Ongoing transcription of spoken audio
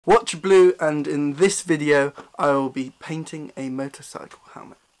Watch Blue, and in this video I will be painting a motorcycle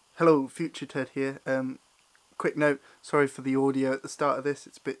helmet. Hello, Future Ted here. Quick note, sorry for the audio at the start of this,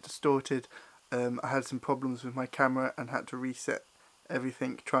 it's a bit distorted. I had some problems with my camera and had to reset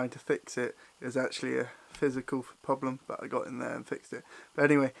everything trying to fix it. It was actually a physical problem, but I got in there and fixed it. But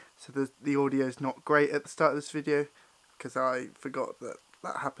anyway, so the audio is not great at the start of this video because I forgot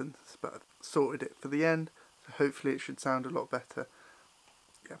that happened, but I've sorted it for the end, so hopefully it should sound a lot better.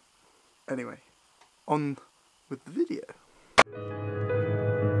 Yeah. Anyway, on with the video.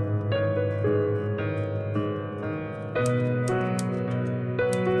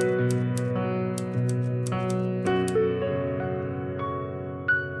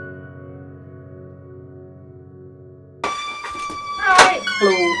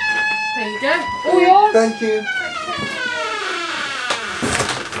 Hello. There you go. All yours. Thank you.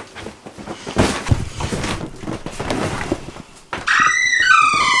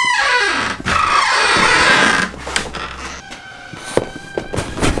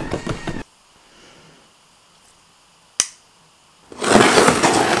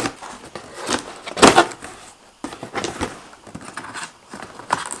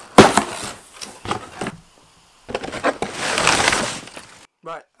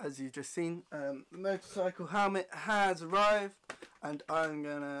 Right, as you've just seen, the motorcycle helmet has arrived, and I'm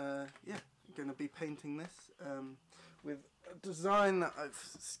gonna be painting this with a design that I've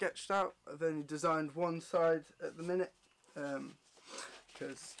sketched out. I've only designed one side at the minute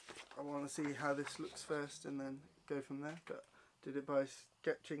because I want to see how this looks first and then go from there. But did it by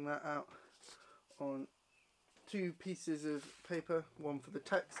sketching that out on two pieces of paper, one for the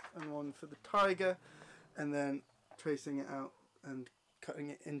text and one for the tiger, and then tracing it out and cutting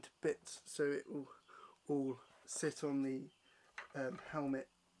it into bits so it will all sit on the helmet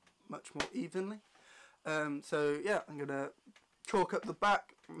much more evenly. So yeah, I'm gonna chalk up the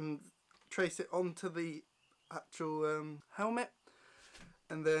back and trace it onto the actual helmet,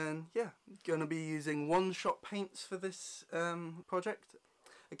 and then yeah, gonna be using one-shot paints for this project.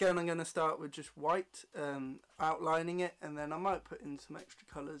 Again, I'm gonna start with just white, outlining it, and then I might put in some extra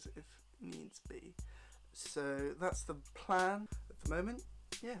colours if needs be. So that's the plan at the moment.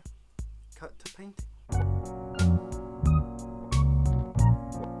 Yeah, cut to painting.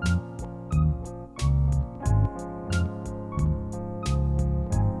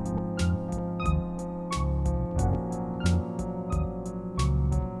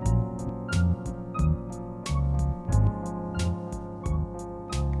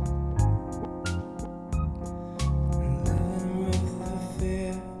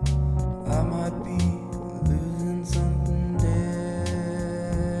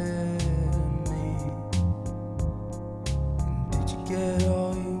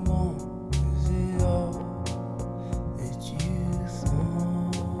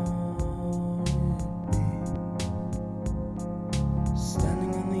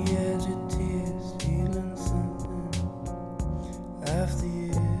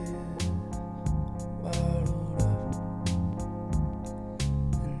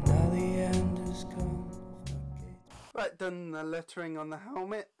 Right, done the lettering on the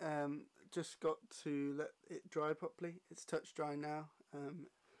helmet. Just got to let it dry properly. It's touch dry now.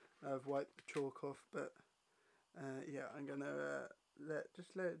 I've wiped the chalk off, but yeah, I'm gonna let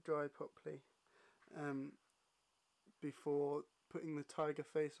it dry properly before putting the tiger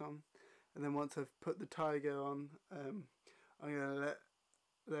face on. And then once I've put the tiger on, I'm gonna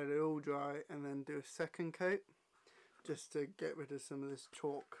let it all dry and then do a second coat just to get rid of some of this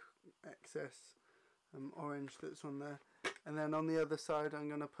chalk excess orange that's on there. And then on the other side I'm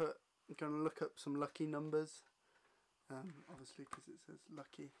gonna look up some lucky numbers, obviously because it says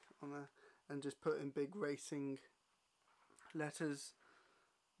lucky on there, and just put in big racing numbers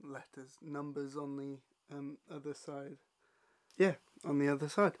on the other side. Yeah, on the other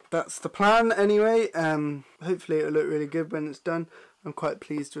side. That's the plan anyway. Hopefully it'll look really good when it's done. I'm quite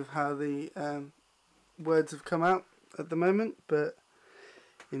pleased with how the words have come out at the moment, but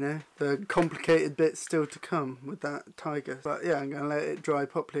you know, the complicated bits still to come with that tiger. But yeah, I'm going to let it dry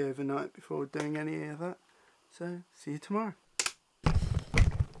properly overnight before doing any of that. So, see you tomorrow.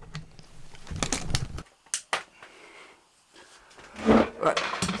 Right,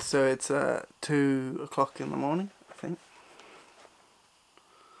 so it's 2 o'clock in the morning, I think.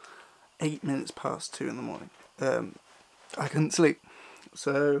 8 minutes past 2 in the morning. I couldn't sleep,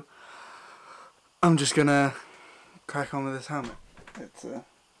 so I'm just going to crack on with this helmet. It's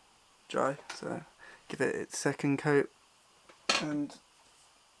dry, so give it its second coat and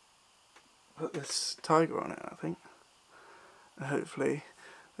put this tiger on it, I think. And hopefully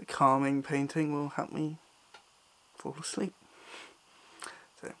the calming painting will help me fall asleep.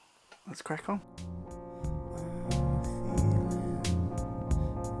 So let's crack on.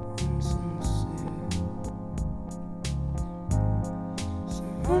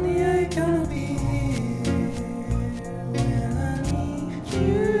 Honey, I ain't gonna be here when I need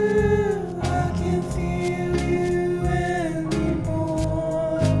you. I can't feel you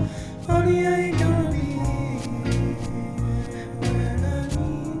anymore. Honey, I ain't gonna be here when I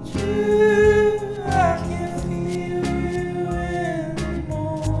need you. I can't feel you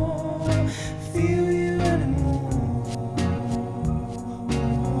anymore. Feel you anymore.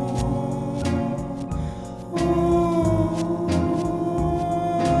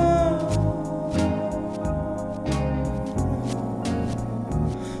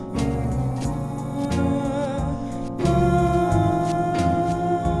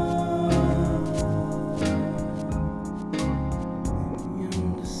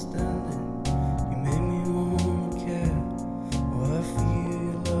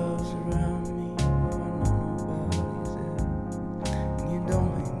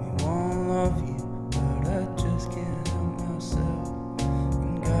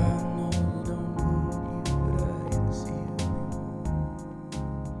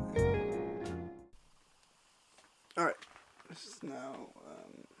 Alright, this is now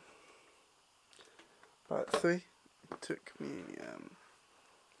about 3. It took me an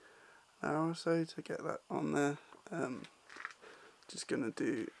hour or so to get that on there. Just gonna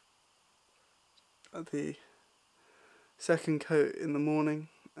do the second coat in the morning,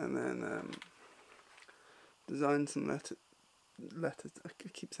 and then design some letters. I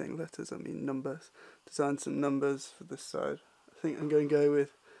keep saying letters, I mean numbers. Design some numbers for this side. I think I'm going to go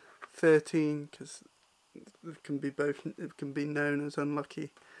with 13 because it can be both. It can be known as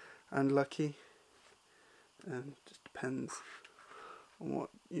unlucky and lucky. Just depends on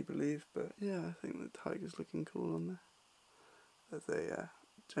what you believe. But yeah, I think the tiger's looking cool on there as a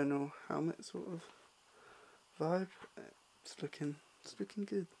general helmet sort of vibe. It's looking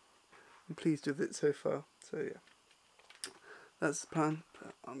good. I'm pleased with it so far. So yeah, that's the plan.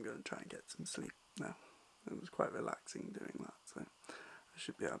 But I'm going to try and get some sleep now. It was quite relaxing doing that, so I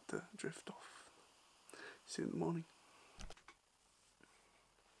should be able to drift off. See you in the morning.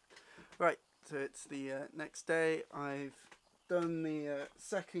 Right, so it's the next day. I've done the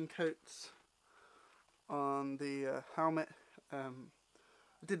second coats on the helmet. I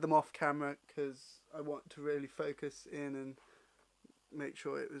did them off camera because I want to really focus in and make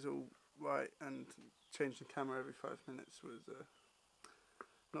sure it was all right, and changing the camera every 5 minutes was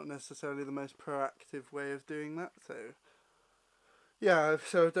not necessarily the most proactive way of doing that. So yeah,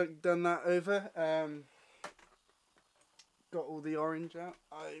 so I've done that over. Got all the orange out.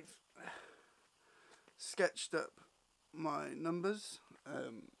 I've sketched up my numbers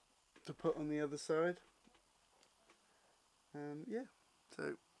to put on the other side. Yeah, so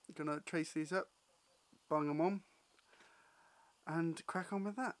I'm gonna trace these up, bung them on, and crack on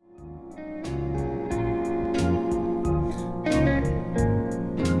with that.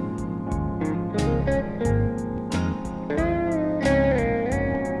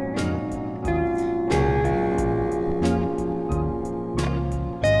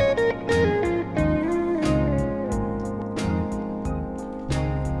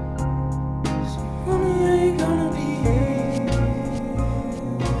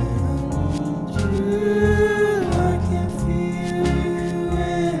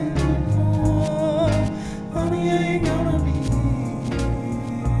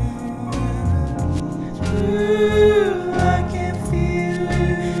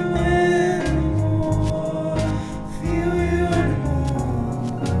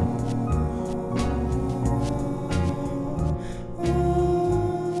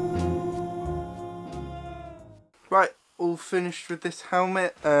 Right, all finished with this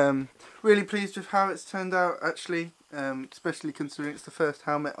helmet. Really pleased with how it's turned out actually, especially considering it's the first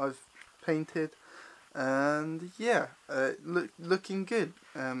helmet I've painted. And yeah, looking good.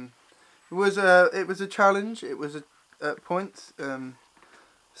 It was a challenge. It was at points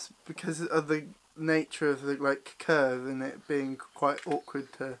because of the nature of the curve and it being quite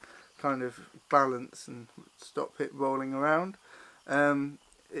awkward to kind of balance and stop it rolling around.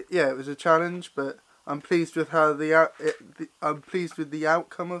 Yeah, it was a challenge, but I'm pleased with how I'm pleased with the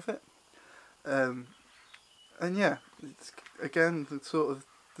outcome of it. And yeah, it's again the sort of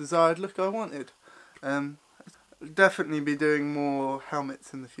desired look I wanted. Definitely be doing more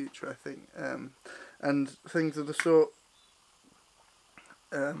helmets in the future, I think, and things of the sort.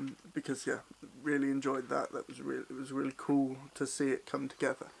 Because yeah, really enjoyed that. It was really cool to see it come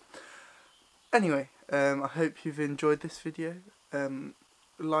together. Anyway, I hope you've enjoyed this video.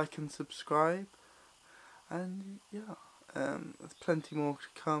 Like and subscribe, and yeah, There's plenty more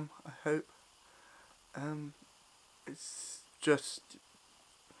to come, I hope. It's just,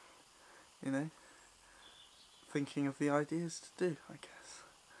 you know, thinking of the ideas to do, I guess.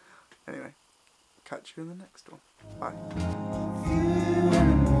 Anyway, catch you in the next one. Bye.